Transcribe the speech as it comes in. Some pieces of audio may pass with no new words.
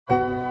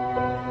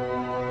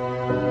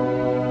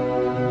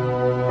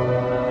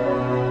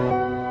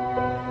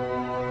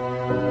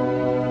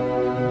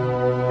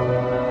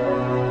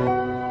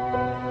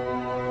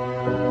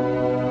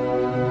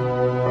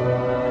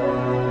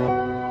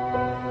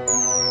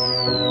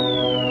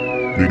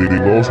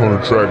Ghost on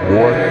the track,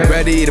 boy.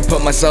 Ready to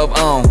put myself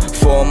on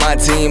for my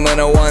team and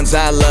the ones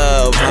I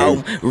love,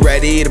 ho.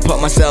 Ready to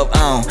put myself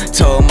on.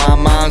 Told my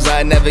moms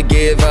I'd never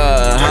give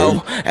up,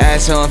 ho.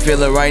 That's how I'm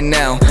feeling right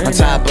now. On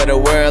top of the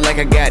world like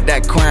I got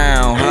that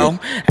crown, ho.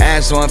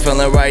 That's how I'm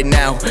feeling right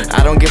now.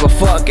 I don't give a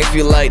fuck if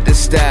you like the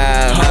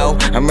style, ho.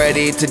 I'm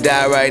ready to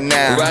die right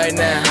now.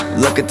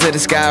 Looking to the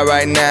sky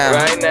right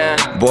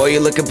now. Boy, you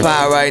looking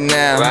pie right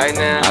now.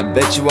 I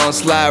bet you won't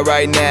slide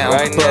right now.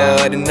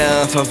 But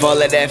enough of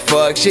all of that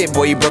fuck shit.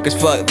 Boy, you broke as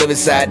fuck, live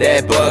inside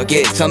that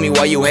bucket. Tell me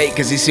why you hate,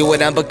 cause you see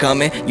what I'm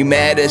becoming. You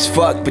mad as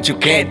fuck, but you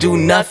can't do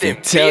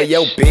nothing. Tell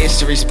your bitch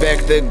to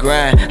respect the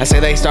grind. I say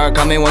they start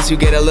coming once you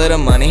get a little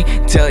money.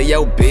 Tell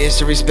your bitch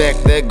to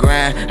respect the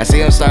grind. I see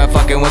them start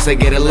fucking once they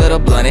get a little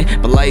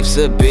blunted. But life's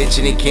a bitch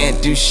and he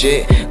can't do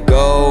shit.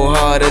 Go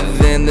harder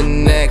than the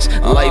next.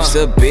 Life's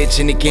a bitch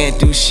and he can't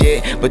do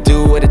shit, but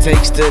do what it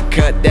takes to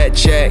cut that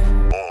check.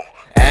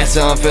 That's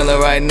how I'm feeling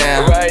right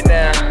now.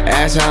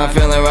 That's how I'm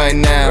feeling right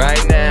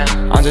now.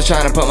 I'm just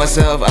trying to put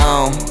myself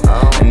on.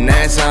 And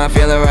that's how I'm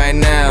feeling right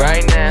now.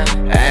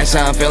 That's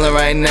how I'm feeling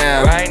right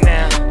now.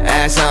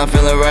 That's how I'm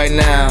feeling right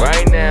now.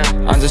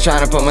 I'm just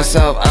trying to put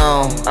myself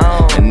on.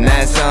 And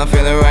that's how I'm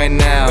feeling right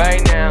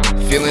now.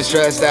 Feeling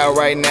stressed out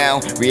right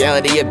now.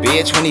 Reality a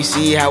bitch when you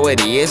see how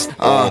it is.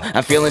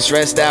 I'm feeling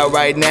stressed out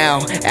right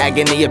now.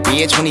 Agony a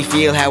bitch when you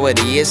feel how it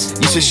is.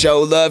 You should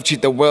show love,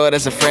 treat the world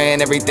as a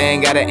friend.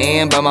 Everything gotta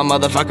end by my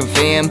motherfucking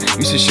fam.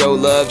 You should show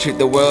love, treat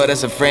the world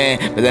as a friend.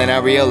 But then I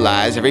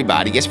realize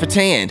everybody is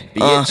pretend.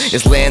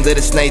 It's land of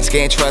the snakes,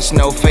 can't trust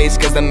no face.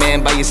 Cause the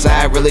man by your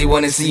side really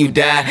wanna see you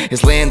die.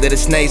 It's land of the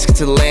snakes,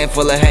 to the land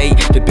full of hate.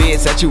 The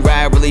bitch that you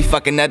ride really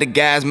fucking other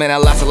guys. Man, I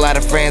lost a lot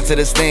of friends to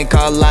this thing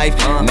called life.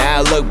 Now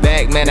I look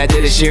back, man, I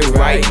did this shit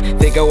right.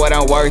 Think of what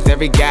I'm worth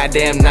every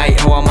goddamn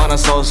night. Oh, I'm on a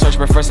soul search,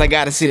 but first I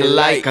gotta see the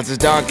light. Cause it's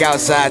dark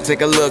outside,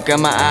 take a look at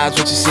my eyes.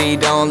 What you see,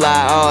 don't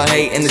lie, all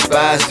hate and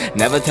despise.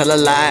 Never tell a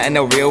lie and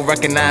the real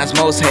recognize.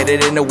 Most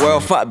hated in the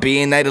world, fuck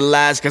being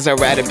idolized. Cause I'd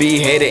rather be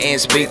hated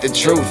and speak the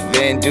truth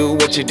than do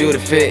what you do to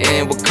fit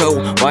in with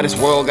cool. Why this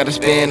world gotta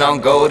spin on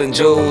gold and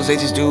jewels? They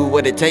just do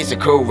what it takes to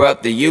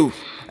corrupt the youth.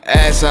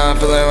 That's how I'm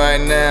feeling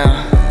right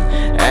now.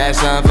 That's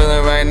how I'm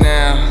feeling right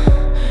now.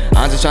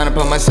 I'm just trying to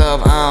put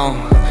myself on.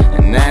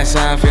 And that's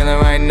how I'm feeling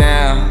right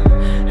now.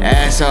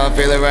 That's how I'm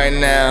feeling right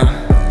now.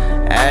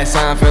 That's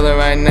how I'm feeling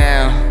right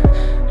now.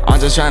 I'm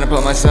just trying to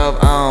put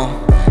myself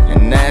on.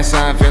 And that's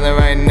how I'm feeling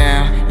right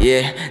now.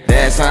 Yeah,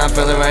 that's how I'm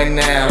feeling right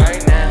now.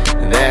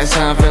 That's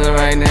how I'm feeling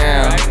right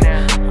now.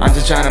 I'm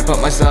just trying to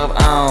put myself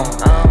on.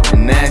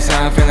 And that's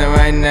how I'm feeling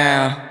right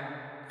now.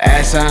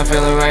 That's how I'm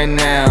feeling right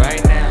now.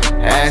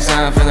 That's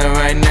how I'm feeling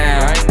right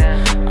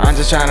now. I'm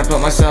just trying to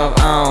put myself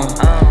on.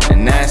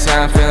 And that's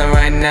how I'm feeling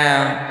right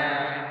now.